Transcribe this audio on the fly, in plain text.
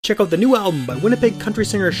Check out the new album by Winnipeg country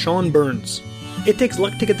singer Sean Burns. It Takes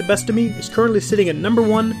Luck to Get the Best of Me is currently sitting at number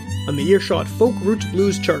 1 on the Earshot Folk Roots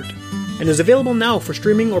Blues chart, and is available now for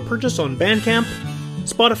streaming or purchase on Bandcamp,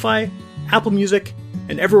 Spotify, Apple Music,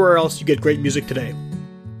 and everywhere else you get great music today.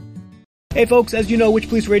 Hey folks, as you know, Witch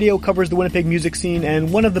Police Radio covers the Winnipeg music scene,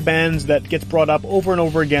 and one of the bands that gets brought up over and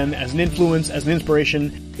over again as an influence, as an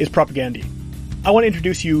inspiration, is Propagandhi. I want to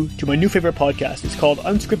introduce you to my new favorite podcast. It's called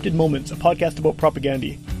Unscripted Moments, a podcast about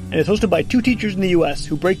Propagandhi, and it's hosted by 2 teachers in the US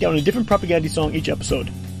who break down a different Propagandhi song each episode.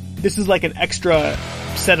 This is like an extra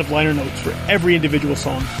set of liner notes for every individual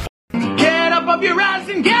song. Get up off your ass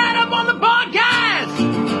and get up on the podcast!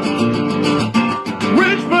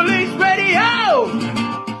 Witch Police Radio!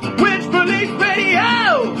 Witch Police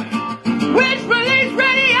Radio! Witch Police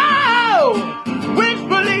Radio! Witch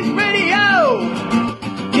Police Radio!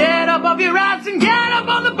 Get up off your ass and get up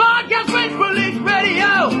on the podcast, Witch Police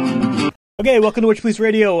Radio! Okay, welcome to Witch Police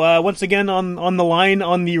Radio. Once again on the line,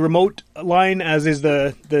 on the remote line, as is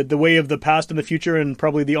the way of the past and the future, and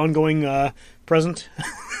probably the ongoing present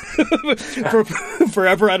for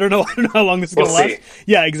forever. I don't know how long this is going to last.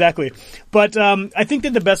 Yeah, exactly. But I think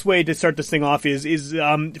that the best way to start this thing off is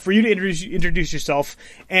for you to introduce yourself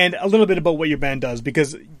and a little bit about what your band does,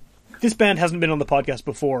 because this band hasn't been on the podcast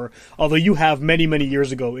before, although you have many, many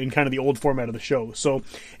years ago in kind of the old format of the show. So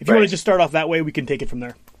if you want to just start off that way, we can take it from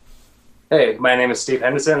there. Hey, my name is Steve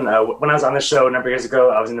Henderson. When I was on the show a number of years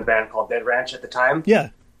ago, I was in a band called Dead Ranch at the time. Yeah.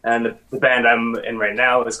 And the band I'm in right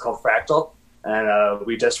now is called Fractal. And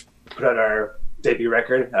we just put out our debut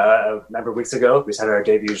record a number of weeks ago. We just had our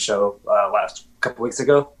debut show last couple weeks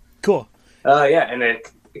ago. Cool. Yeah, and it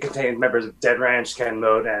contains members of Dead Ranch, Ken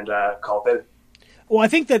Mode, and Culpid. Well, I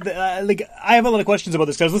think that I have a lot of questions about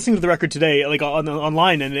this. I was listening to the record today,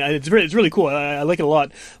 online, and it's really cool. I like it a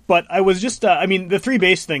lot. But I was just, the 3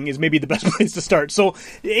 bass thing is maybe the best place to start. So,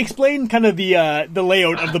 explain kind of the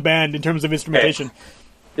layout of the band in terms of instrumentation. Okay.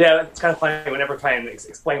 Yeah, it's kind of funny. Whenever I try and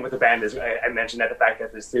explain what the band is, I mentioned the fact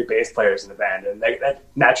that there's 3 bass players in the band, and that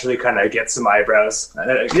naturally kind of gets some eyebrows.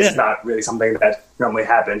 It's not really something that normally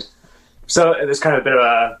happened. So there's kind of a bit of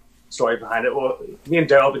a story behind it. Well, me and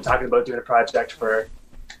Daryl have been talking about doing a project for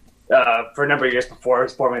a number of years before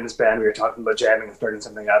forming this band. We were talking about jamming and starting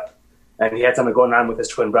something up, and he had something going on with his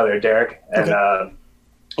twin brother Derek, and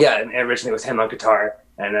and originally it was him on guitar,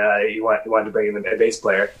 and he wanted to bring in a bass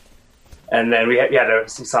player, and then we had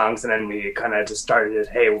some songs, and then we kind of just started,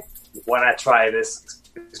 hey, why not try this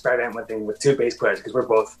experiment thing with 2 bass players, because we're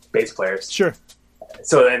both bass players. Sure.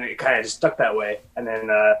 So then it kind of just stuck that way, and then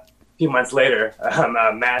few months later,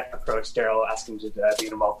 Matt approached Daryl asking to be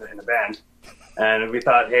involved in the band, and we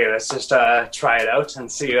thought, hey, let's just try it out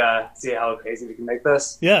and see how crazy we can make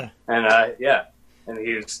this. Yeah. And and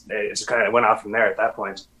it just kind of went off from there at that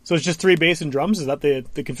point. So it's just 3 bass and drums? Is that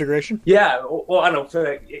the configuration? Yeah. Well, I don't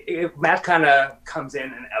know. Matt kind of comes in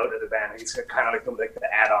and out of the band. He's kind of like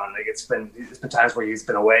the add-on. Like it's been times where he's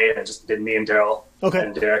been away, and it just did me and Daryl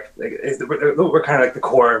and Derek. We're kind of like the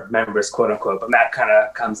core members, quote unquote. But Matt kind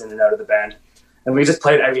of comes in and out of the band, and we just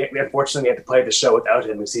played. Unfortunately, we had to play the show without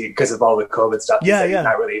him. You see, because of all the COVID stuff. He's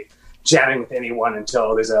not really jamming with anyone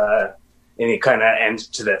until there's any kind of end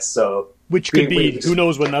to this. So. Which could be, who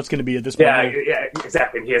knows when that's going to be at this point. Yeah,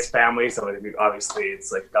 exactly. And he has family, so obviously it's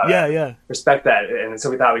like, gotta respect that. And so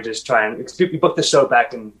we thought we'd just try and, we booked the show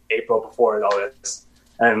back in April before all this.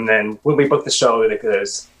 And then when we booked the show,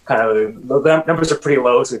 there's kind of, the numbers are pretty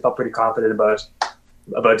low, so we felt pretty confident about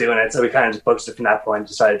doing it. So we kind of just booked it from that point,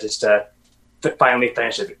 decided just to finally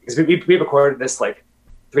finish it. Because we recorded this like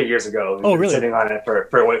 3 years ago. We've been sitting on it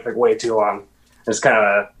for way too long. It's kind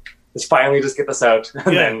of just finally just get this out.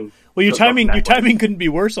 And then well, your timing couldn't be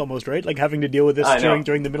worse, almost, right? Like having to deal with this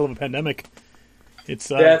during the middle of a pandemic. It's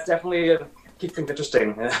it's definitely keeps things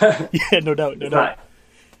interesting. Yeah, no doubt. Just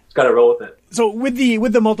got to roll with it. So with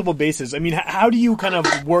the multiple basses, I mean, how do you kind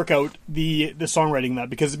of work out the songwriting in that?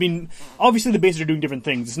 Because I mean, obviously the basses are doing different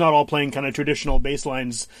things. It's not all playing kind of traditional bass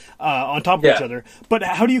lines on top of each other. But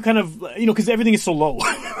how do you kind of because everything is so low,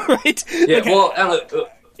 right? Yeah,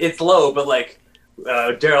 it's low, but like.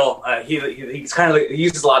 Daryl, he's kind of he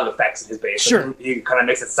uses a lot of effects in his bass. Sure. He kind of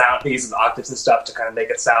makes it sound. He uses octaves and stuff to kind of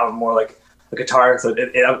make it sound more like a guitar. So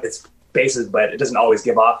it's basses, but it doesn't always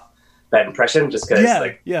give off that impression. Just because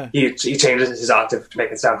he changes his octave to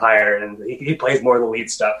make it sound higher, and he plays more of the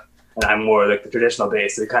lead stuff, and I'm more like the traditional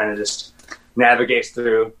bass. So it kind of just navigates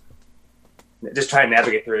through. Just try and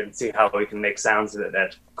navigate through it and see how we can make sounds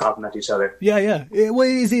that complement each other. Yeah. Well,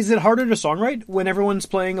 is it harder to songwrite when everyone's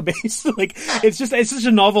playing a bass? Like, it's such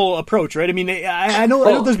a novel approach, right? I mean, I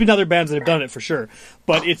know there's been other bands that have done it for sure,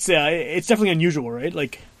 but it's definitely unusual, right?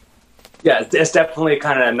 Like, Yeah, it's definitely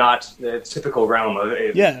kind of not the typical realm of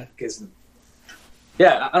it. Yeah. Because,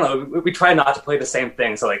 yeah, I don't know. We try not to play the same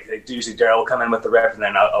thing. So, like usually Daryl will come in with the riff, and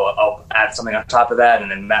then I'll add something on top of that,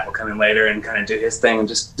 and then Matt will come in later and kind of do his thing, and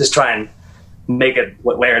just try and make it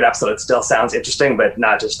layer it up so it still sounds interesting, but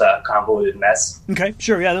not just a convoluted mess. Okay,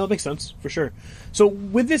 sure, yeah, that makes sense for sure. So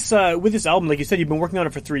with this album, like you said, you've been working on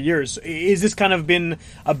it for 3 years. Is this kind of been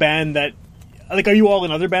a band that, like, are you all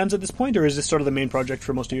in other bands at this point, or is this sort of the main project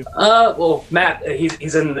for most of you? Well, Matt,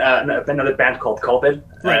 he's in another band called Culpid.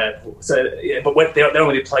 Right. But what they don't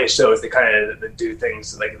really play shows. They kind of do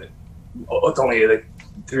things like it's only like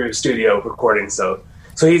through studio recording. So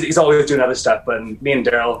he's always doing other stuff. But me and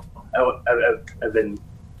Daryl, I've been.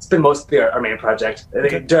 It's been mostly our main project. I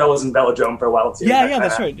think Daryl was in Velodrome for a while too. Yeah,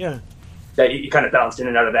 that's right. Yeah. Yeah, you kind of bounced in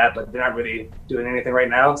and out of that, but they're not really doing anything right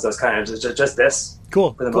now. So it's kind of just this.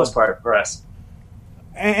 Cool. For the most part for us.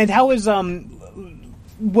 And how was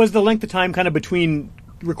the length of time kind of between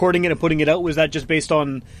recording it and putting it out? Was that just based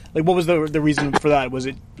on, like, what was the reason for that? Was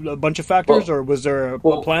it a bunch of factors, or was there a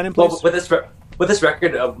plan in place? Well, with this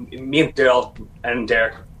record, me and Daryl and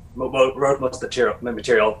Derek wrote most of the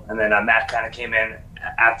material, and then Matt kind of came in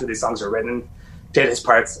after these songs were written, did his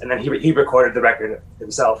parts, and then he recorded the record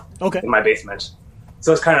himself in my basement.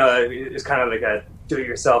 So it's kind of like a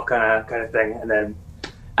do-it-yourself kind of thing, and then.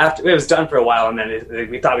 After it was done for a while, and then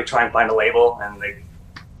we thought we'd try and find a label, and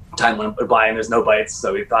time went by, and there's no bites,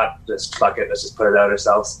 so we thought, just fuck it, let's just put it out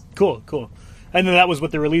ourselves. Cool. And then that was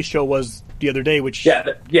what the release show was the other day, which...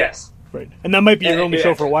 Yes. Right. And that might be your only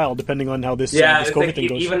show for a while, depending on how this COVID thing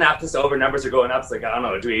goes. Even after this over, numbers are going up, it's like, I don't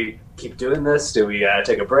know, do we keep doing this? Do we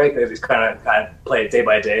take a break? We just kind of play it day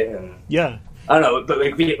by day, and... Yeah. I don't know, but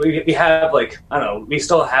we have, I don't know, we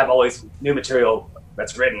still have always new material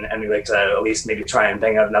that's written, and we like to at least maybe try and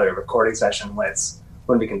bang out another recording session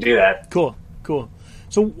when we can do that. Cool.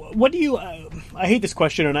 So what do you... I hate this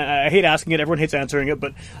question, and I hate asking it. Everyone hates answering it,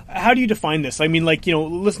 but how do you define this? I mean,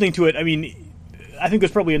 listening to it, I mean, I think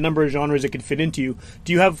there's probably a number of genres it could fit into you.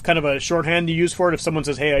 Do you have kind of a shorthand you use for it? If someone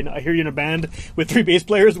says, hey, I hear you in a band with 3 bass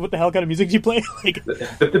players, what the hell kind of music do you play?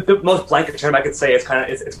 The most blanket term I could say is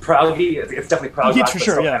it's proggy. It's definitely prog rock. For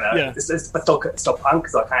sure, yeah. But still punk,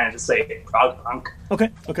 so I kind of just say prog punk.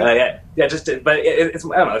 Okay. But it's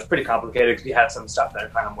I don't know, it's pretty complicated because you have some stuff that are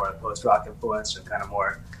kind of more post-rock influenced and kind of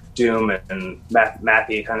more doom and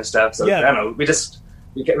mathy kind of stuff. So I don't know,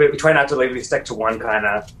 we try not to stick to one kind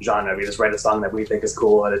of genre. We just write a song that we think is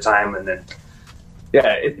cool at a time, and then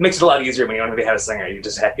it makes it a lot easier when you don't really have a singer. You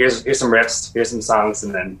just have, here's some riffs, here's some songs,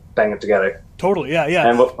 and then bang it together. Totally, yeah.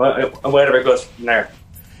 And whatever goes from there.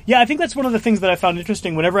 Yeah, I think that's one of the things that I found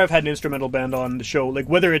interesting whenever I've had an instrumental band on the show, like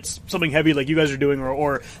whether it's something heavy like you guys are doing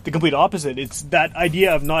or the complete opposite. It's that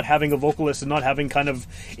idea of not having a vocalist and not having kind of...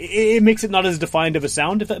 It makes it not as defined of a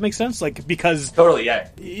sound, if that makes sense. Because... Totally, yeah.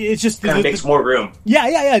 It's just... Kind of makes more room. Yeah.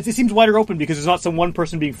 It seems wider open because there's not some one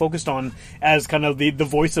person being focused on as kind of the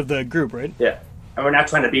voice of the group, right? Yeah. And we're not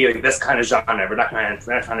trying to be like this kind of genre. We're not trying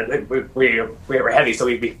to... We're heavy, so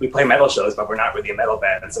we play metal shows, but we're not really a metal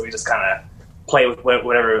band. And so we just kind of... play with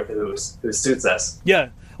whatever who suits us. Yeah.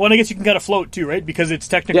 Well, and I guess you can kind of float too, right? Because it's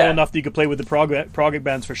technical enough that you could play with the prog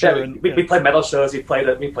bands for sure. Yeah, we played metal shows. We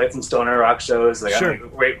played some stoner rock shows. Sure.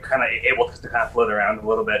 We're kind of able to kind of float around a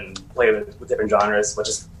little bit and play with different genres, which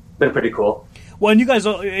has been pretty cool. Well, and you guys,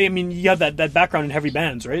 I mean, you have that background in heavy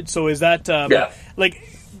bands, right? So is that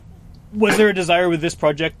was there a desire with this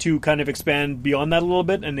project to kind of expand beyond that a little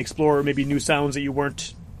bit and explore maybe new sounds that you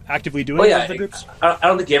weren't actively doing with the groups? I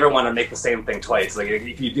don't think you ever want to make the same thing twice. Like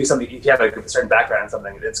if you do something, if you have a certain background in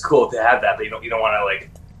something, it's cool to have that, but you don't want to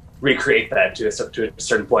recreate that to a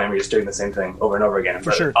certain point where you're just doing the same thing over and over again.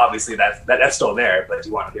 For sure. Obviously that's still there, but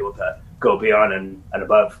you want to be able to go beyond and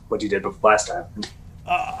above what you did last time.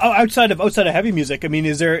 Outside of heavy music, I mean,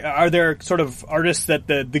 are there sort of artists that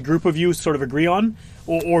the group of you sort of agree on,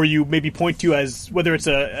 or you maybe point to as whether it's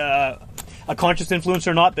a conscious influence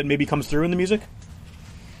or not that maybe comes through in the music?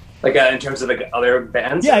 In terms of other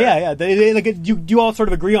bands? Yeah. Do you all sort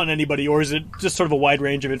of agree on anybody, or is it just sort of a wide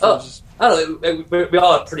range of influences? I don't know. We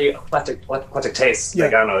all have pretty eclectic tastes. Yeah. I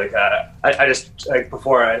don't know. I just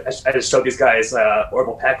before I just showed these guys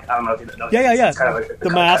Orville Peck. I don't know if you know. Yeah. It's kind of the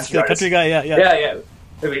Mask, the country guy. Yeah.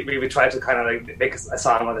 We tried to kind of make a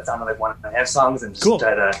song that sounded like one of the songs and just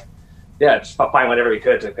try to just find whatever we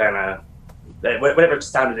could to kind of whatever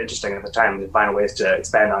sounded interesting at the time, we find ways to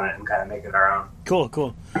expand on it and kind of make it our own.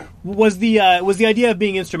 Cool. Was the idea of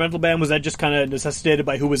being instrumental band, was that just kind of necessitated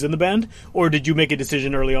by who was in the band, or did you make a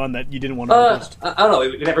decision early on that you didn't want to host? I don't know.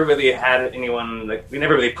 We never really had anyone, like, we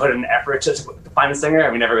never really put in an effort to find a singer,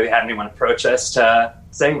 and we never really had anyone approach us to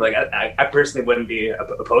sing. Like, I personally wouldn't be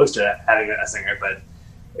opposed to having a singer, but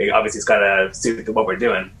obviously it's got to suit what we're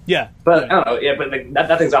doing. Yeah. But I don't know. Yeah, but like,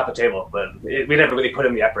 nothing's off the table. But we never really put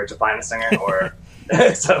in the effort to find a singer, or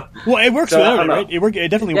so. Well, it works without it, right? It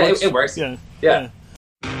definitely works. It works. Yeah.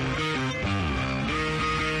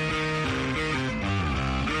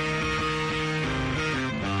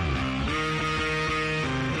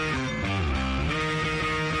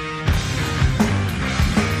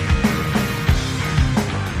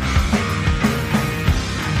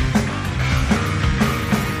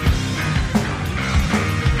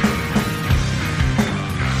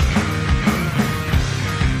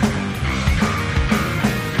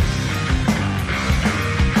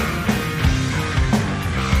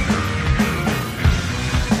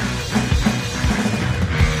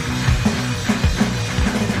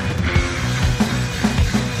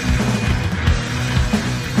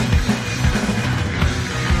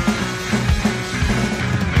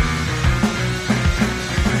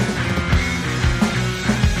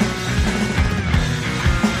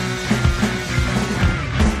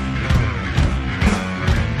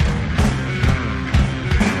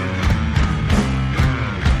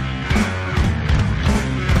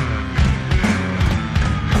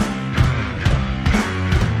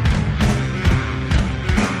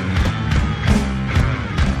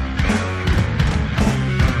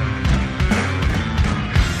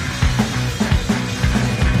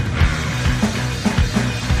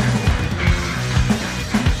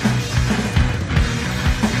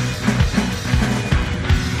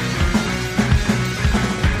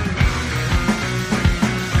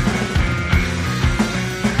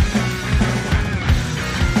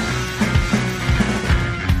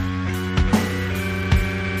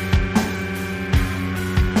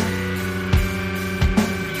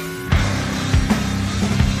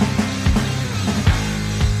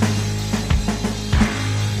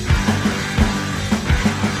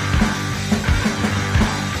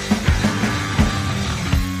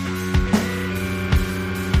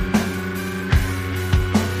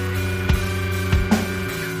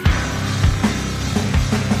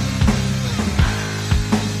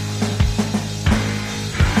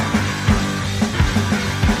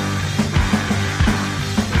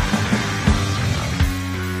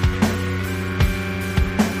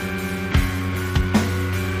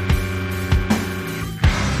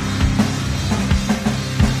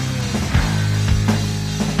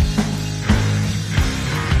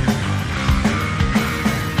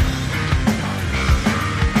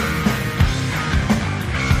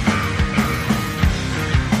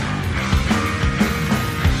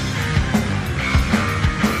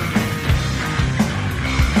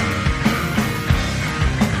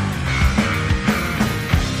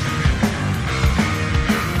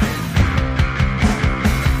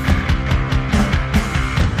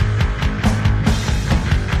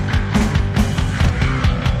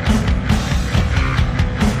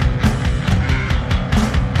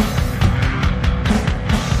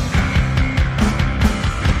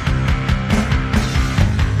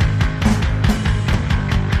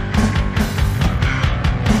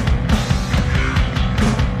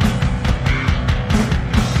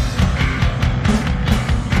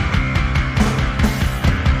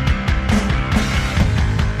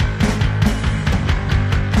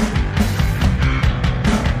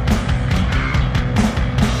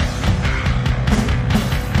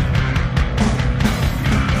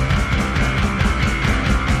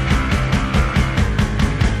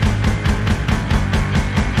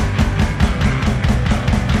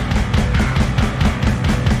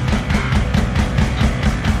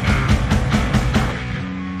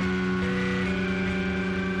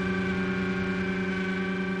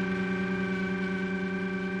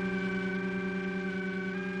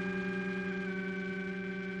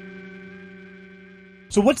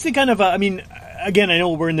 So what's the kind of, again, I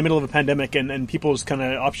know we're in the middle of a pandemic and people's kind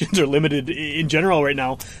of options are limited in general right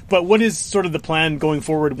now, but what is sort of the plan going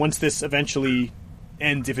forward once this eventually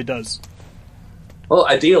ends, if it does? Well,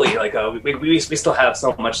 ideally, we still have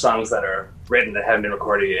so much songs that are written that haven't been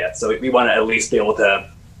recorded yet, so we want to at least be able to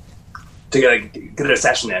get a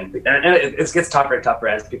session in. And it gets tougher and tougher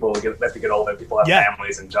as we get older, people have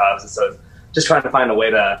families and jobs, and so just trying to find a way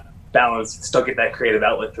to balance, still get that creative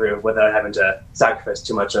outlet through without having to sacrifice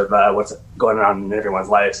too much of what's going on in everyone's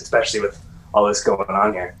lives, especially with all this going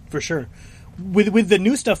on here. For sure. with the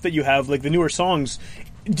new stuff that you have, like the newer songs,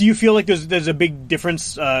 do you feel like there's a big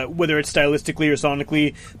difference, whether it's stylistically or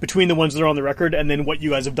sonically, between the ones that are on the record and then what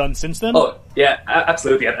you guys have done since then? Oh, yeah,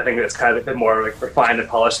 absolutely. I think it's kind of a bit more like refined and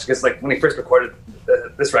polished, because like when we first recorded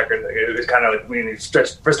this record, it was kind of like when we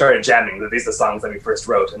first started jamming, that these are the songs that we first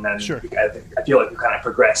wrote, and then Sure. I feel like we kind of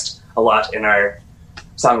progressed a lot in our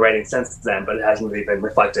songwriting since then, but it hasn't really been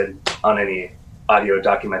reflected on any audio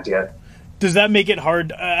document yet. Does that make it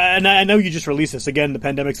hard? And I know you just released this, again, the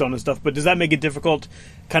pandemic's on and stuff, but does that make it difficult,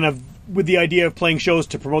 kind of, with the idea of playing shows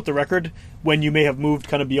to promote the record, when you may have moved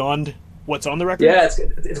kind of beyond what's on the record? Yeah,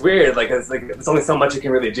 it's weird. It's only so much you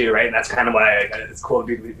can really do, right? And that's kind of why it's cool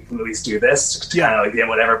we can at least do this, to kind of like get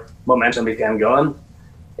whatever momentum we can going.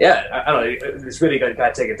 Yeah, I don't know. It's really got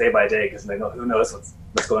to take it day by day, because who knows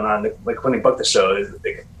what's going on. Like when we booked the show,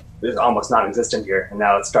 it was almost non-existent here, and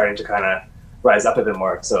now it's starting to kind of rise up a bit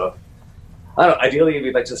more. So I don't know. Ideally,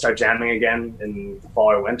 we'd like to start jamming again in the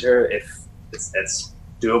fall or winter if it's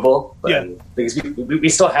doable. But Yeah. because we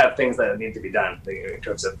still have things that need to be done in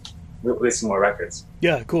terms of releasing more records.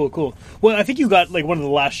 Yeah, cool. Well, I think you got like one of the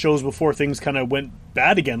last shows before things kind of went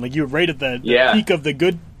bad again. Like you were right at the peak of the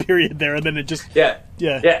good period there, and then it just Yeah.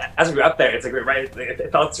 Yeah. As we were up there, it's like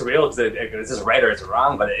it felt surreal because is this right or is it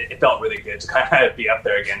wrong? But it felt really good to kind of be up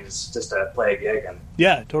there again, just to play a gig and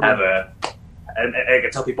Yeah, totally. and I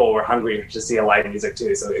could tell people were hungry to see a live music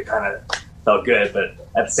too, so it kind of felt good. But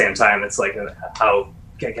at the same time, it's like how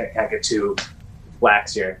can't get too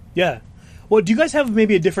lax here. Yeah. Well, do you guys have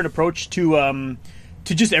maybe a different approach to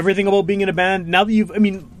just everything about being in a band now that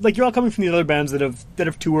you're all coming from these other bands that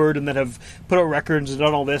have toured and that have put out records and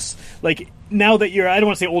done all this. Like now that you're, I don't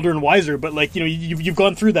want to say older and wiser, but like you've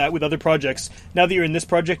gone through that with other projects. Now that you're in this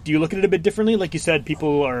project, do you look at it a bit differently? Like you said,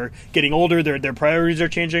 people are getting older, their priorities are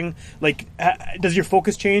changing. Like, does your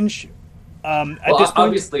focus change at this point?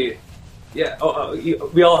 Obviously. Yeah,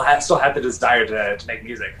 we all still have the desire to make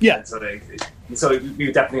music. Yeah. And so we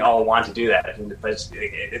definitely all want to do that, but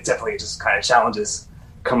it definitely just kind of challenges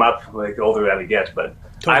come up like the older that we get. But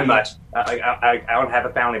Totally. I'm not. I don't have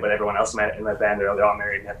a family, but everyone else in my band they're all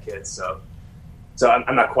married and have kids. So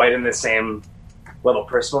I'm not quite in the same level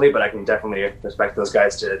personally, but I can definitely respect those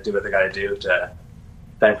guys to do what they got to do to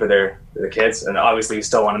fend for their kids, and obviously we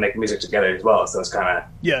still want to make music together as well. So it's kind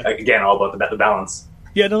of again all about the balance.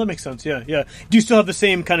 Yeah, no, that makes sense. Yeah. Do you still have the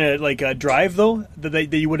same kind of like drive though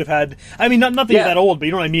that you would have had? I mean, not that you're that old, but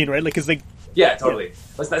you know what I mean, right? Like, 'cause like yeah, totally.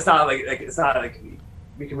 Yeah. It's not like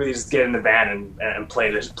we can really just get in the van and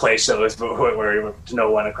play shows where to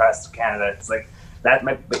no one across Canada. It's like that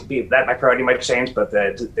might be that my priority might change, but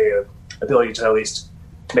the ability to at least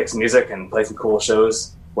make some music and play some cool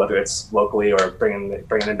shows, whether it's locally or bringing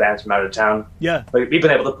in bands from out of town. Yeah, like we've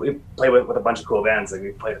been able to play with a bunch of cool bands. Like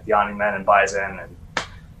we played with Yawning Men and Bison and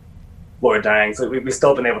Lord Dying, so we've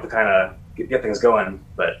still been able to kind of get things going.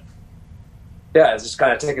 But yeah, it's just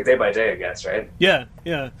kind of take it day by day, I guess, right? Yeah.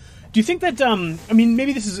 Do you think that? I mean,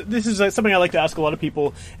 maybe this is something I like to ask a lot of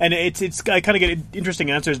people, and it's I kind of get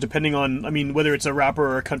interesting answers depending on, I mean, whether it's a rapper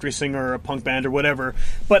or a country singer or a punk band or whatever.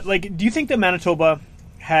 But like, do you think that Manitoba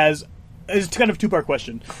has? It's kind of a two-part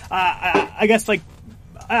question. I guess like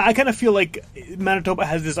I kind of feel like Manitoba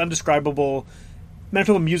has this undescribable.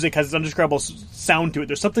 Manitoba music has this undescribable sound to it.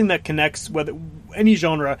 There's something that connects, whether any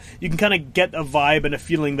genre, you can kind of get a vibe and a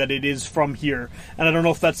feeling that it is from here. And I don't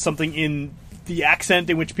know if that's something in the accent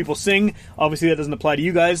in which people sing. Obviously, that doesn't apply to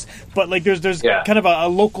you guys. But like, there's kind of a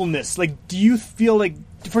localness. Like, do you feel like?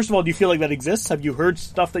 First of all, do you feel like that exists? Have you heard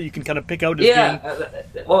stuff that you can kind of pick out as being...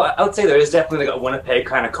 Well, I would say there is definitely like a Winnipeg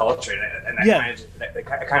kind of culture, and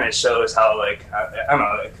that kind of shows how, like, I don't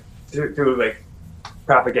know, like, through like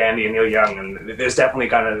propaganda and Neil Young, and there's definitely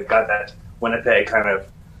got that Winnipeg kind of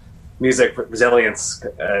music resilience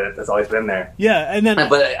that's always been there. Yeah, and then...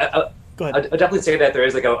 But go ahead. I'd definitely say that there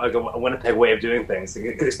is like a Winnipeg way of doing things,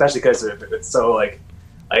 especially because it's so like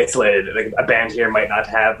isolated. Like a band here might not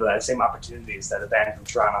have the same opportunities that a band from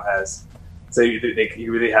Toronto has, so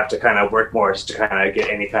you really have to kind of work more to kind of get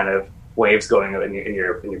any kind of waves going in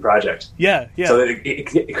your project. Yeah. So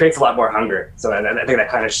it creates a lot more hunger. So I think that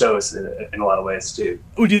kind of shows in a lot of ways too.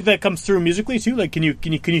 Oh, do you think that comes through musically too? Like, can you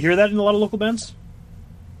hear that in a lot of local bands?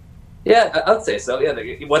 Yeah, I would say so. Yeah,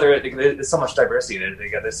 whether there's so much diversity in it,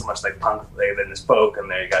 there's so much like punk, then there's folk, and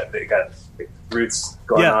they got like, roots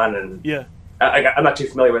going on, and yeah. I'm not too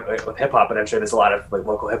familiar with hip hop, but I'm sure there's a lot of like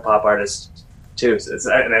local hip hop artists too. So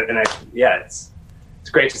it's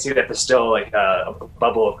great to see that there's still like a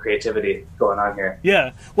bubble of creativity going on here.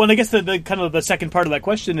 Yeah. Well, and I guess the kind of the second part of that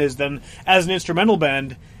question is then, as an instrumental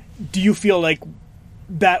band, do you feel like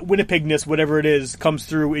that Winnipegness, whatever it is, comes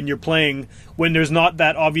through in your playing when there's not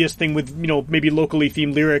that obvious thing with, maybe locally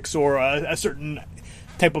themed lyrics or a certain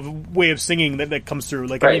type of way of singing that comes through.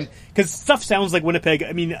 Like, right. I mean, because stuff sounds like Winnipeg.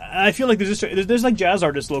 I mean, I feel like there's like jazz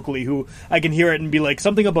artists locally who I can hear it and be like,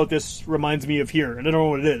 something about this reminds me of here, and I don't know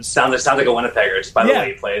what it is. Sounds like a Winnipegger just by the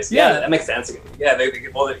way he plays. Yeah, that makes sense. Yeah,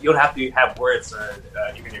 well, you don't have to have words or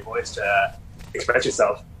even your voice to express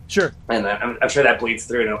yourself. Sure. And I'm sure that bleeds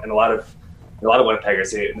through in a lot of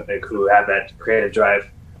Winnipeggers who have that creative drive,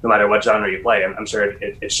 no matter what genre you play. I'm sure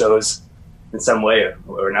it shows in some way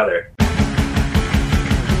or another.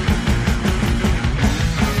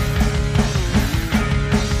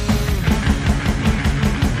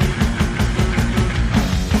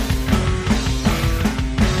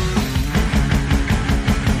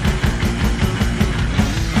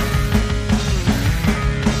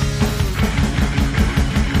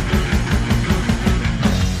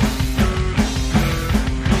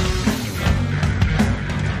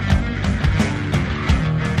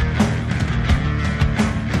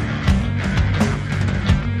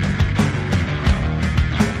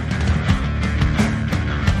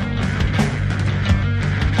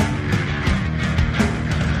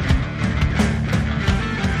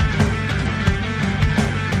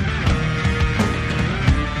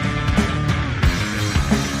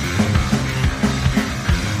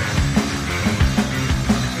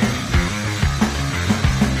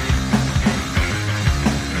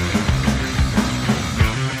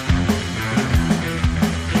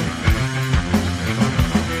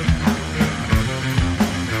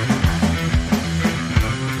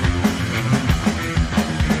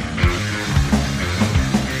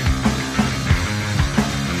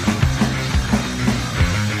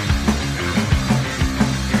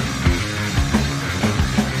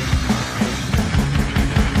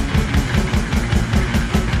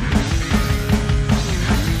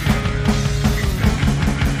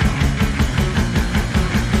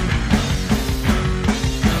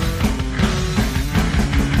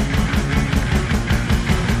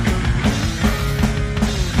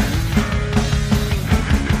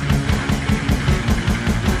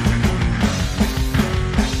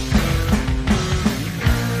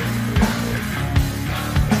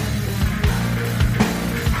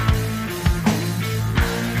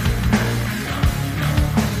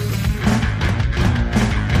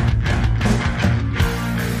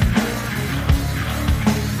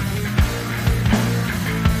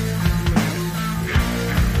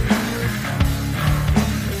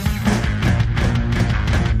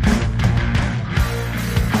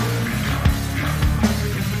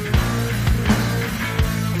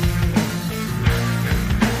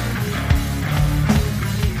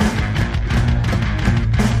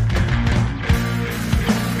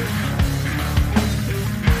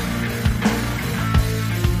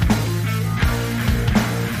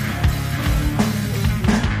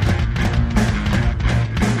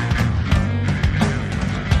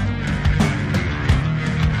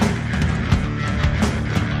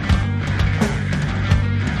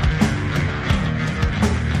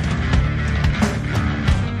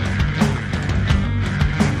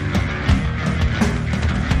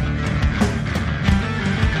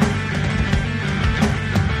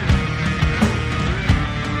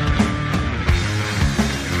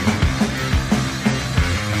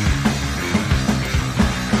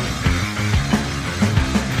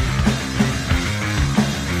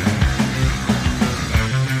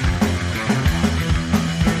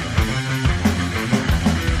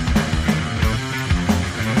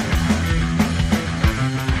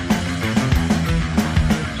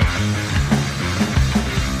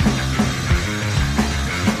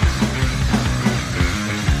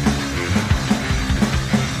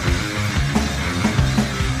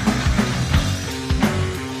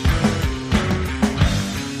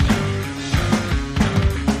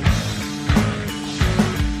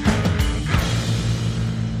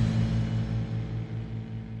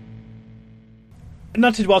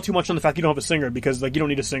 not to dwell too much on the fact you don't have a singer, because like you don't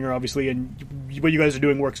need a singer, obviously, and what you guys are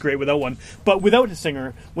doing works great without one. But without a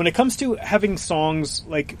singer, when it comes to having songs,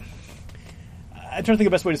 like, I'm trying to think of the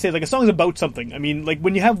best way to say it. Like, a song's about something. I mean, like,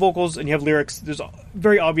 when you have vocals and you have lyrics, there's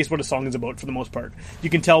very obvious what a song is about for the most part. You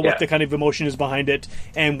can tell what the kind of emotion is behind it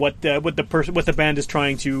and what the band is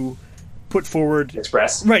trying to put forward.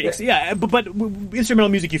 Express. Right, yeah. But instrumental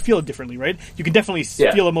music, you feel it differently, right? You can definitely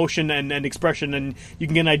feel emotion and expression, and you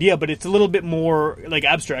can get an idea, but it's a little bit more, like,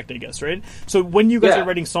 abstract, I guess, right? So when you guys are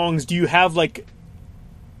writing songs, do you have, like...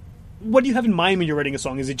 What do you have in mind when you're writing a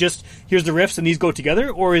song? Is it just, here's the riffs and these go together?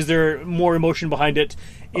 Or is there more emotion behind it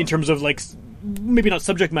in terms of, like, maybe not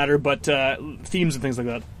subject matter, but themes and things like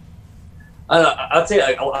that? I'd say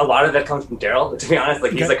like a lot of that comes from Daryl. To be honest,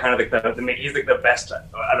 like he's like kind of like he's like the best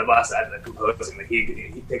out of us at composing. Like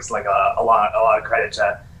he takes like a lot of credit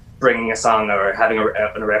to bringing a song or having a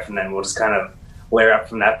riff, and then we'll just kind of layer up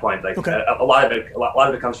from that point. Like a lot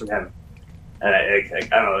of it comes from him. And I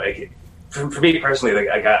don't know. Like, for me personally,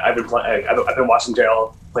 like I've been watching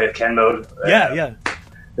Daryl play the Ken mode.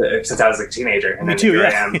 Since I was like a teenager, and me then too, here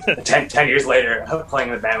I am 10 years later playing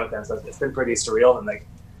in the band with him. So it's been pretty surreal, and like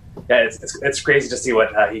it's crazy to see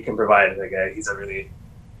what he can provide. Like he's a really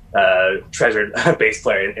treasured bass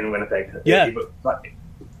player in Winnipeg.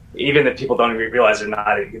 Even if people don't realize or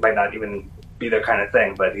not, it might not even be their kind of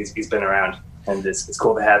thing, but he's been around, and it's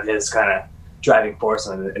cool to have his kind of driving force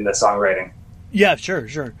in the songwriting. Yeah, sure.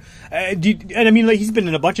 And I mean, like he's been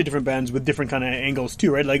in a bunch of different bands with different kind of angles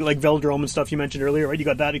too, right? Like Veldrome and stuff you mentioned earlier, right? You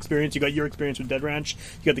got that experience. You got your experience with Dead Ranch.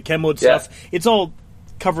 You got the Ken mode stuff. It's all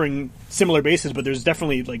covering similar bases, but there's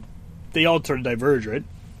definitely like they all sort of diverge, right?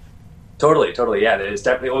 Totally. Yeah, there's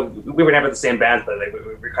definitely. Well, we were never the same bands, but like we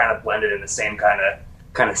were kind of blended in the same kind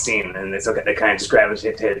of scene, and it's okay. They kind of just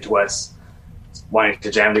gravitated to us wanting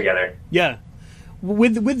to jam together. Yeah.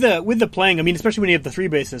 With the playing, I mean, especially when you have the three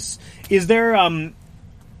bassists, is there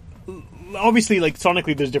obviously like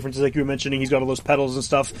sonically there's differences, like you were mentioning. He's got all those pedals and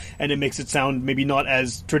stuff, and it makes it sound maybe not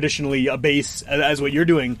as traditionally a bass as what you're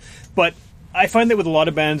doing. But I find that with a lot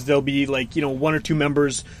of bands, there'll be like one or two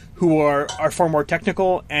members who are far more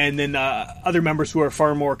technical, and then other members who are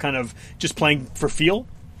far more kind of just playing for feel.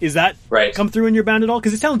 Is that come through in your band at all?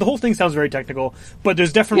 Because the whole thing sounds very technical, but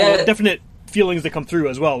there's definite feelings that come through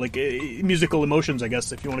as well, like musical emotions, I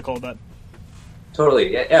guess, if you want to call it that.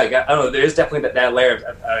 Totally, yeah. I don't know. There is definitely that layer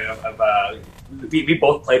of we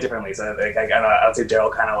both play differently. So like, I would say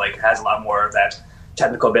Daryl kind of like has a lot more of that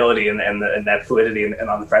technical ability and that fluidity and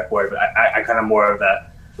on the fretboard, but I kind of more of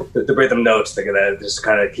the rhythm notes, like just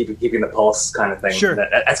kind of keeping the pulse kind of thing. Sure,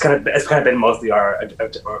 that's kind of been mostly our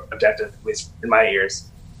objective, at least in my ears.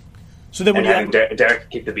 So then, when having Derek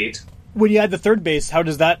keep the beat. When you add the third bass, how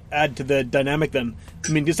does that add to the dynamic then?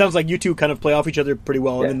 I mean, it sounds like you two kind of play off each other pretty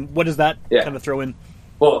well. And then what does that kind of throw in?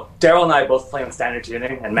 Well, Daryl and I both play in standard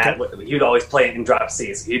tuning, and Matt, he'd always play in drop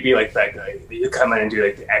C. So he'd be like that guy. He'd come in and do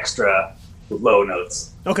like the extra low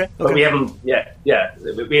notes. Okay. But we haven't, we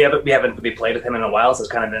haven't really played with him in a while, so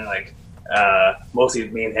it's kind of been like mostly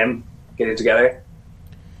me and him getting together.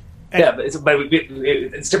 But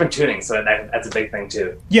it's different tuning, so that's a big thing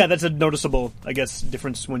too. Yeah, that's a noticeable, I guess,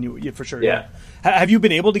 difference when you for sure. Yeah. Have you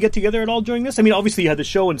been able to get together at all during this? I mean, obviously you had the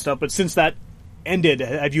show and stuff, but since that ended,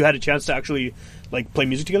 have you had a chance to actually like play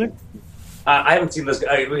music together? I haven't seen those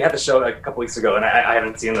guys. We had the show like a couple weeks ago, and I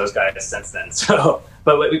haven't seen those guys since then. So,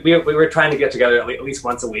 but we were trying to get together at least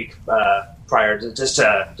once a week prior to just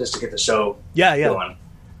to get the show going,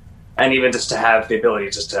 and even just to have the ability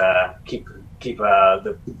just to keep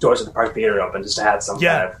the doors of the Park Theater open, just to have some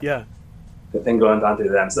kind of thing going on through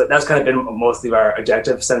them. So that's kind of been mostly our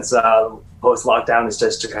objective since post lockdown, is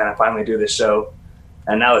just to kind of finally do this show,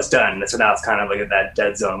 and now it's done. So now it's kind of like that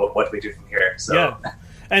dead zone. What do we do from here? So.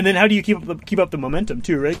 And then how do you keep up the momentum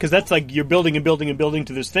too, right? Because that's like you're building and building and building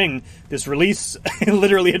to this thing, this release,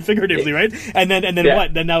 literally and figuratively, right? And then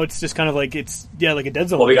what? Then now it's just kind like it's like a dead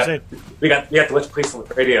zone. Well, we got the Witch Police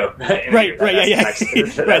Radio. Right.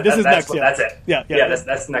 Right. This is next. That's it. Yeah.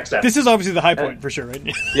 That's the next step. This is obviously the high point for sure, right?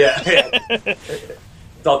 Yeah.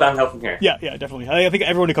 It's all downhill from here. Yeah, definitely. I think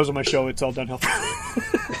everyone who comes on my show, it's all downhill.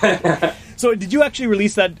 So, did you actually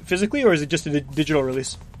release that physically, or is it just a digital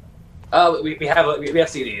release? We have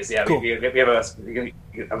CDs. Yeah, cool. we have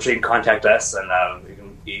I'm sure you can contact us, and we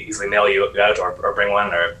can easily mail you out or bring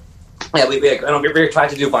one. Or we tried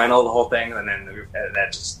to do vinyl, the whole thing, and then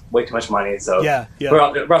that's just way too much money. So we're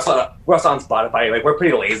also on Spotify. Like, we're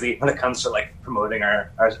pretty lazy when it comes to like promoting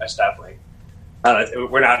our stuff. Like,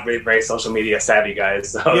 we're not very social media savvy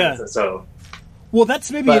guys. So. Well,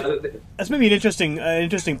 that's maybe an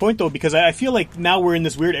interesting point though, because I feel like now we're in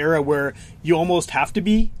this weird era where you almost have to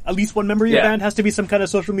be, at least one member of your band has to be some kind of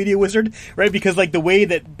social media wizard, right? Because like the way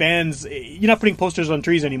that bands, you're not putting posters on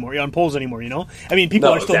trees anymore, on poles anymore, you know? I mean, people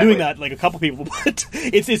are still doing that, like a couple people, but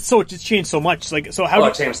it's changed so much. Like, so how?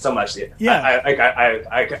 It's changed so much. Yeah.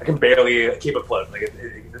 I can barely keep afloat. Like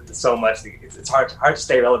it's so much. It's hard to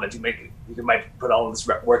stay relevant. You might put all this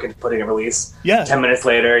work into putting a release. 10 minutes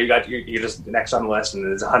later, you're just next on the list, and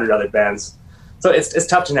there's 100 other bands. So it's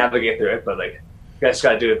tough to navigate through it, but like you guys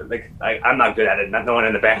got to do it. Like I'm not good at it. No one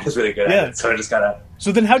in the band is really good at it. So I just gotta.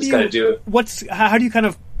 So then, how do you kind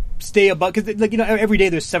of stay above, because like, you know, every day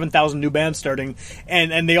there's 7,000 new bands starting,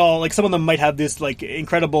 and they all, like, some of them might have this like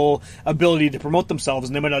incredible ability to promote themselves,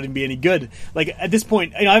 and they might not even be any good. Like at this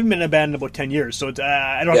point, you know, I haven't been in a band in about 10 years, so it's,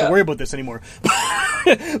 I don't have to worry about this anymore.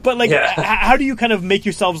 But like, how do you kind of make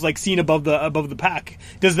yourselves like seen above the pack?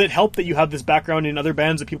 Does it help that you have this background in other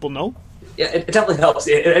bands that people know? Yeah, it definitely helps.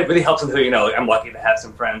 It really helps with who you know. Like, I'm lucky to have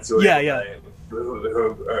some friends who are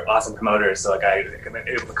who are awesome promoters. So like I'm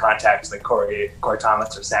able to contact like Corey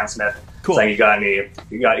Thomas or Sam Smith. Cool. Saying you got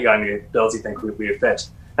any bills you think we would fit.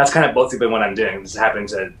 That's kind of mostly been what I'm doing. Just happen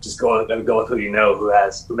to just go with who you know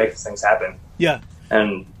who makes things happen. Yeah.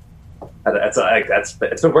 And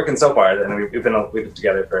it's been working so far. And we've been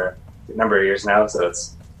together for a number of years now. So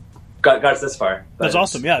it's got us this far. But that's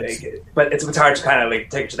awesome. Yeah. But it's hard to kind of like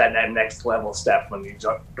take it to that next level step when you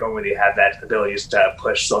don't really have that ability to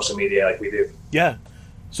push social media like we do. Yeah.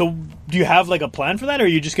 So do you have like a plan for that, or are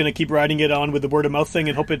you just going to keep riding it on with the word of mouth thing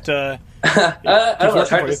and hope it? I don't know. It's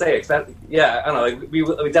hard to say. I don't know. Like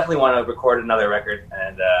we definitely want to record another record,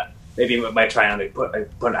 and maybe we might try and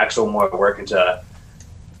like, put actual more work into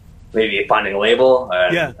maybe finding a label.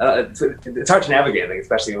 It's hard to navigate, like,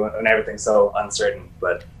 especially when everything's so uncertain.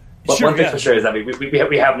 But one thing for sure is that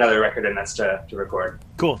we have another record in us to record.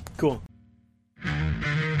 Cool.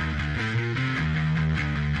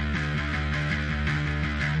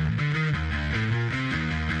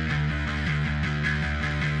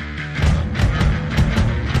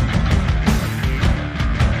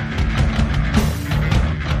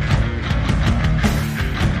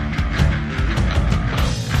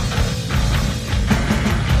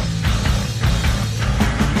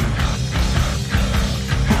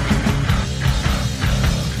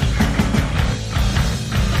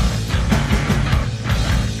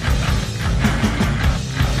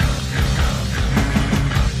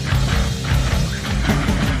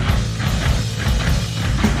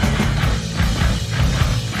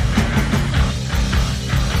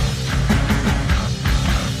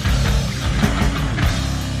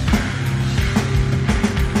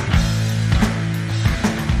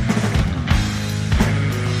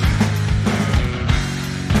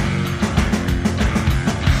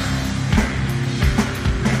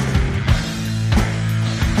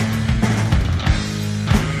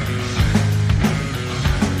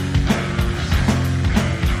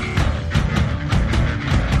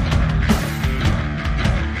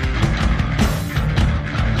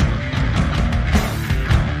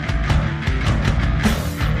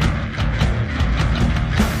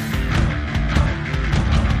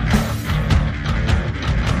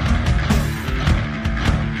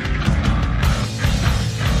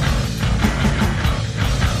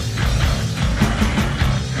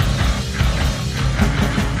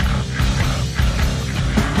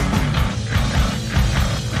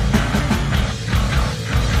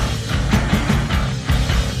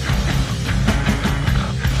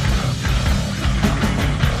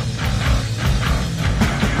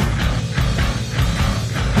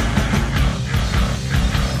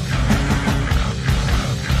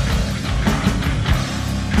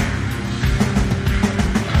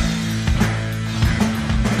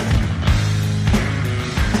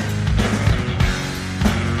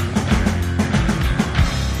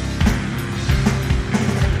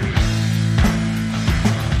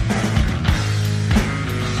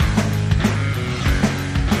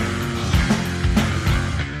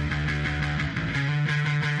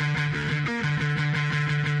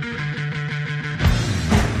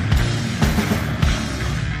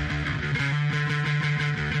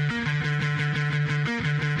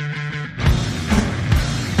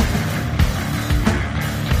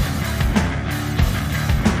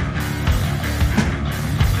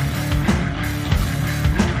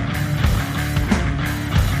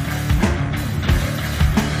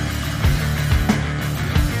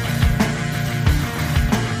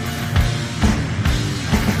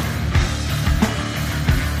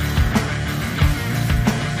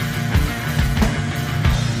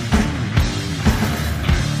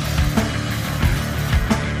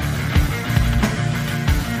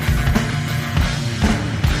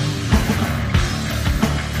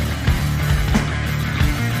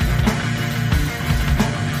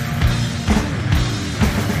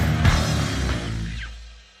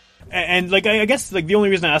 And like I guess like the only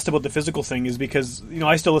reason I asked about the physical thing is because, you know,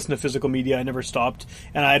 I still listen to physical media. I never stopped,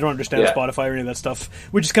 and I don't understand Spotify or any of that stuff,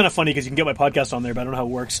 which is kind of funny because you can get my podcast on there, but I don't know how it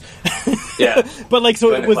works. Yeah. But like,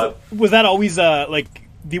 so was that always like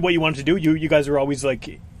what you wanted to do? You guys were always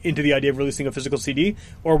like into the idea of releasing a physical CD,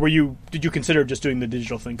 or did you consider just doing the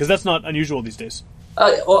digital thing? Because that's not unusual these days.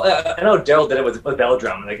 Well, I know Daryl did it with Bell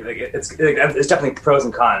Drum. It's definitely pros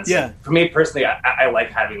and cons. Yeah. For me personally, I like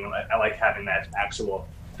having that actual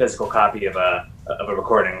physical copy of a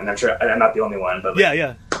recording, and I'm sure I'm not the only one. But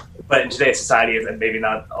yeah. But in today's society, maybe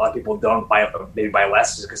not a lot of people don't buy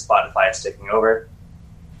less just because Spotify is taking over.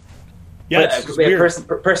 Yeah,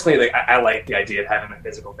 personally, I like the idea of having the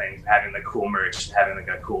physical things, having the cool merch, and having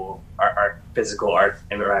a cool physical art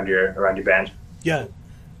around your band. Yeah.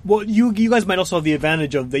 Well, you guys might also have the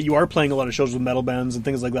advantage of that you are playing a lot of shows with metal bands and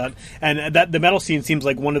things like that, and that the metal scene seems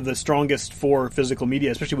like one of the strongest for physical media,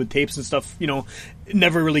 especially with tapes and stuff.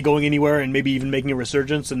 Never really going anywhere, and maybe even making a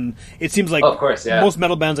resurgence. And it seems like, of course, yeah. Most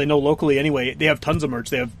metal bands I know locally, anyway, they have tons of merch.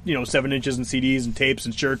 They have 7 inches and CDs and tapes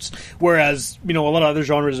and shirts, whereas a lot of other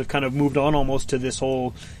genres have kind of moved on almost to this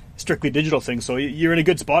whole strictly digital thing. So you're in a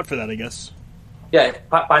good spot for that, I guess. Yeah,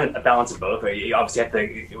 find a balance of both. You obviously have to.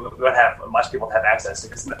 We want to have much people have access to,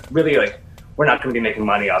 because really, we're not going to be making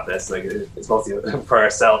money off this. It's mostly for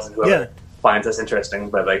ourselves and whoever finds us interesting.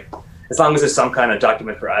 But as long as there's some kind of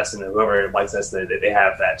document for us and whoever likes us, they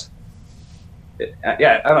have that.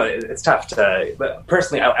 I don't know. It's tough to. But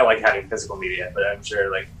personally, I like having physical media. But I'm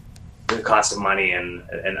sure the cost of money and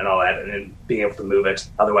all that, and then being able to move it.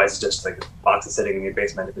 Otherwise, it's just like a box is sitting in your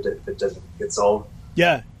basement if it doesn't get sold.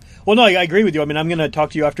 Yeah. Well, no, I agree with you. I mean, I'm going to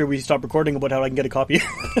talk to you after we stop recording about how I can get a copy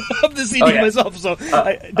of the CD myself. So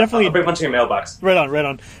I definitely I'll bring one to your mailbox. Right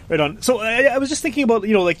on. So I was just thinking about,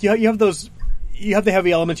 you have those, you have the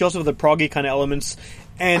heavy elements, you also have the proggy kind of elements,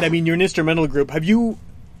 and I mean, you're an instrumental group. Is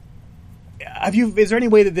there any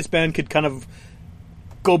way that this band could kind of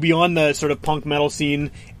go beyond the sort of punk metal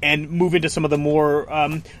scene and move into some of the more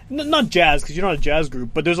not jazz, because you're not a jazz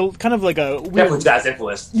group, but there's a kind of like a weird, definitely jazz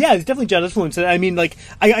influence. Yeah, it's definitely jazz influence. I mean,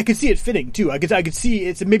 I could see it fitting too. I could see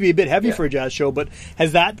it's maybe a bit heavy for a jazz show, but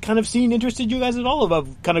has that kind of scene interested you guys at all,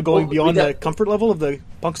 of kind of going beyond the comfort level of the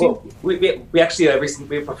punk scene? Well, we actually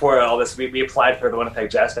recently, before all this, we applied for the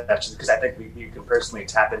Winnipeg Jazz Fest, because I think we can personally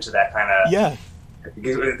tap into that kind of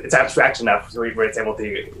it's abstract enough where it's able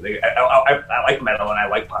to. I like metal and I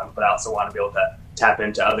like punk, but I also want to be able to tap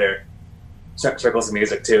into other circles of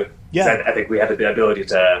music too. Yeah, I think we have the ability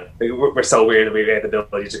to. We're so weird that we have the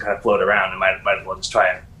ability to kind of float around, and might as well just try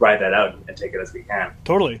and ride that out and take it as we can.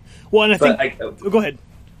 Totally. Well, and I think. Go ahead.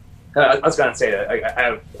 I was going to say that I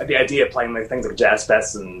have the idea of playing things like jazz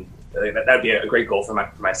fests, and that would be a great goal for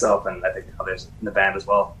myself, and I think others in the band as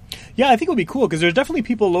well. Yeah, I think it would be cool, because there's definitely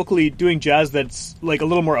people locally doing jazz that's a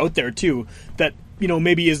little more out there too, that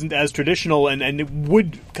maybe isn't as traditional, and it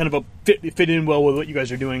would kind of fit in well with what you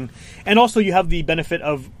guys are doing. And also you have the benefit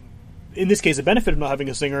of, in this case, a benefit of not having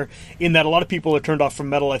a singer, in that a lot of people are turned off from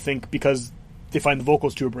metal, I think, because they find the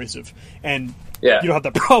vocals too abrasive, and you don't have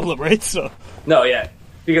that problem, right? So no,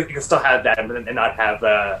 because you can still have that and not have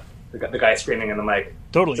the guy screaming in the mic.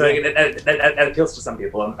 Totally. So that appeals to some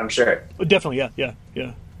people, I'm sure. Definitely,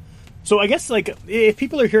 yeah. So I guess if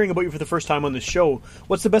people are hearing about you for the first time on this show,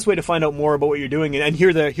 what's the best way to find out more about what you're doing and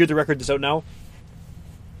hear the record that's out now?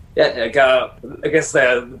 Yeah, I guess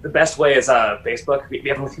the best way is Facebook. We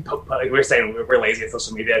haven't, like we were saying, we're lazy at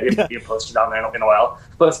social media. We haven't posted on there in a while.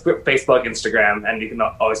 But it's Facebook, Instagram, and you can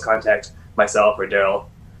always contact myself or Daryl.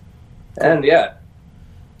 And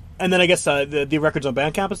and then I guess the record's on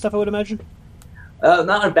Bandcamp and stuff, I would imagine? Not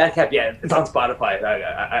on Bandcamp yet. It's on Spotify.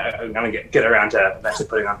 I'm going to get around to actually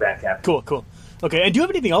putting it on Bandcamp. Cool. Okay, and do you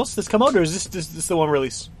have anything else that's come out, or is this the one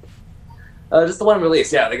release? Just the one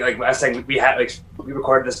release, yeah. Like I was saying, we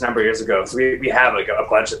recorded this a number of years ago, so we have a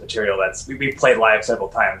bunch of material that's we played live several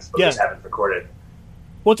times, but we just haven't recorded.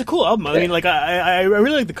 Well, it's a cool album. I mean, I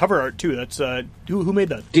really like the cover art too. That's who made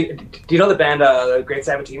that? Do you know the band Great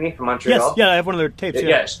Sabatini from Montreal? Yes, yeah, I have one of their tapes.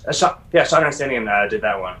 Sean Arsenian did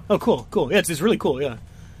that one. Oh, cool. Yeah, it's really cool. Yeah.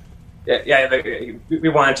 We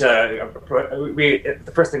wanted to.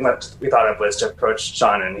 The first thing that we thought of was to approach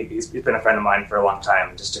Sean, and he's been a friend of mine for a long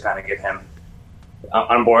time, just to kind of get him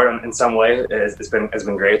on board in some way. It's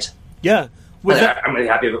been great. Yeah, I'm really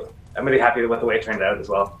happy. I'm really happy with the way it turned out as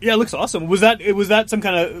well. Yeah, it looks awesome. Was that some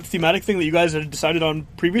kind of thematic thing that you guys had decided on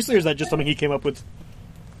previously, or is that just something he came up with?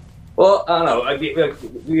 Well, I don't know.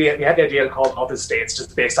 We had the idea called Altered States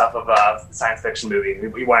just based off of a science fiction movie.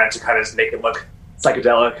 We wanted to kind of make it look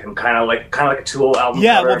psychedelic and kind of like a Tool album.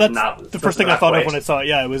 Yeah, well, that's the first thing I thought of when I saw it.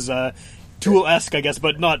 Yeah, it was Tool-esque, I guess,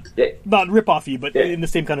 but not rip-offy, but in the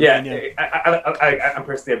same kind of vein. Yeah, I'm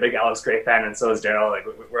personally a big Alex Grey fan, and so is Daryl.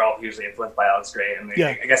 We're all hugely influenced by Alex Grey, and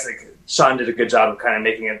I guess Sean did a good job of kind of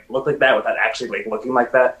making it look like that without actually looking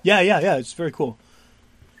like that. Yeah, it's very cool.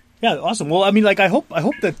 Yeah, awesome. Well, I mean, I hope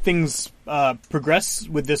that things progress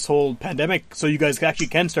with this whole pandemic, so you guys actually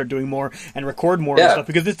can start doing more and record more and stuff.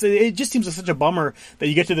 Because it just seems like such a bummer that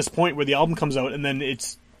you get to this point where the album comes out and then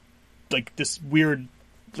it's like this weird,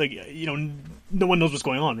 like, you know, no one knows what's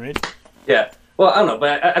going on, right? Yeah. Well, I don't know,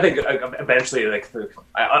 but I think eventually, like,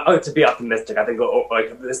 I like to be optimistic. I think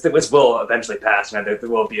like this will eventually pass, and there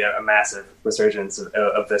will be a massive resurgence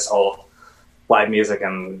of this whole live music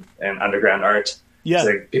and underground art. Yeah,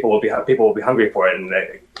 so people will be hungry for it, and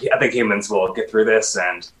I think humans will get through this,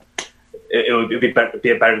 and it will be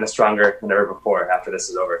better and stronger than ever before after this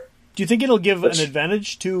is over. Do you think it'll give an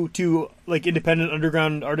advantage to like independent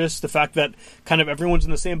underground artists, the fact that kind of everyone's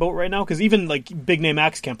in the same boat right now? Because even like big name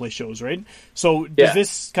acts can't play shows, right? So does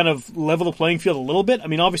this kind of level the playing field a little bit? I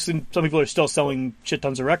mean, obviously some people are still selling shit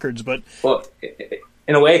tons of records, but well,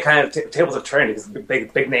 in a way, kind of tables have turned because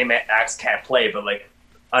big name acts can't play, but like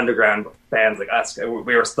underground bands like us,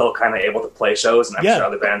 we were still kind of able to play shows, and I'm sure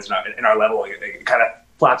other bands in our level, it kind of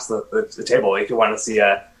flaps the table. If you want to see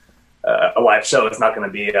a live show, it's not going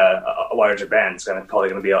to be a larger band. It's probably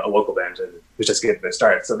going to be a local band who's just getting their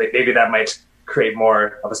start. So maybe that might create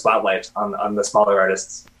more of a spotlight on the smaller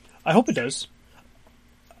artists. I hope it does.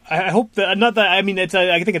 I hope that, not that, I mean, I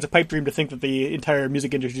think it's a pipe dream to think that the entire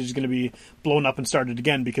music industry is going to be blown up and started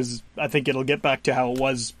again, because I think it'll get back to how it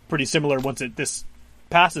was pretty similar once this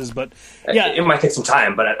passes. But yeah, it might take some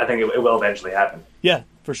time, but I think it will eventually happen. Yeah,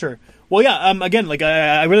 for sure. Well, yeah. Again, like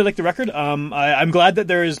I really like the record. I'm glad that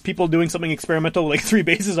there's people doing something experimental, like three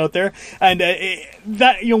basses out there, and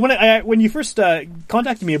that, you know, when you first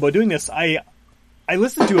contacted me about doing this, I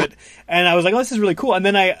listened to it and I was like, oh, this is really cool. And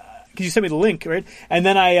then because you sent me the link, right? And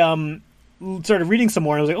then I started reading some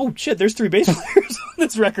more, and I was like, oh shit, there's three bass players on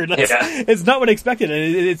this record. It's not what I expected.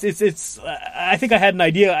 It's I think I had an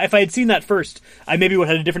idea. If I had seen that first, I maybe would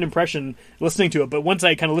have had a different impression listening to it. But once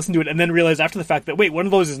I kind of listened to it and then realized after the fact that, wait, one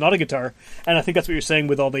of those is not a guitar, and I think that's what you're saying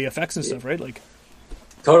with all the effects and stuff, right? Like,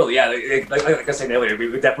 totally, yeah. Like I was saying earlier, we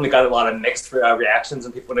definitely got a lot of mixed reactions,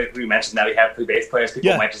 and people, when we mentioned that we have three bass players,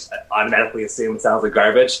 people might just automatically assume it sounds like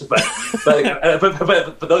garbage. But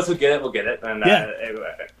but those who get it will get it, and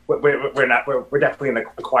we're definitely an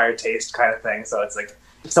acquired taste kind of thing. So it's like,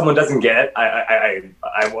 if someone doesn't get it,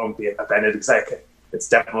 I won't be offended, because it's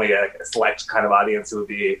definitely a select kind of audience who would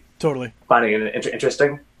be totally finding it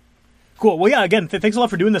interesting. Cool. Well, yeah. Again, thanks a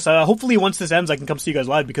lot for doing this. Hopefully, once this ends, I can come see you guys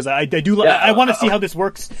live, because I do. I want to see how this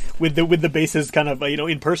works with the basses, kind of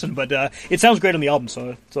in person. But it sounds great on the album.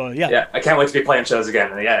 So yeah. Yeah, I can't wait to be playing shows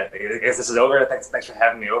again. And yeah, I guess this is over. Thanks for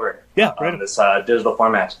having me over. Yeah, on this digital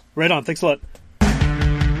format. Right on. Thanks a lot.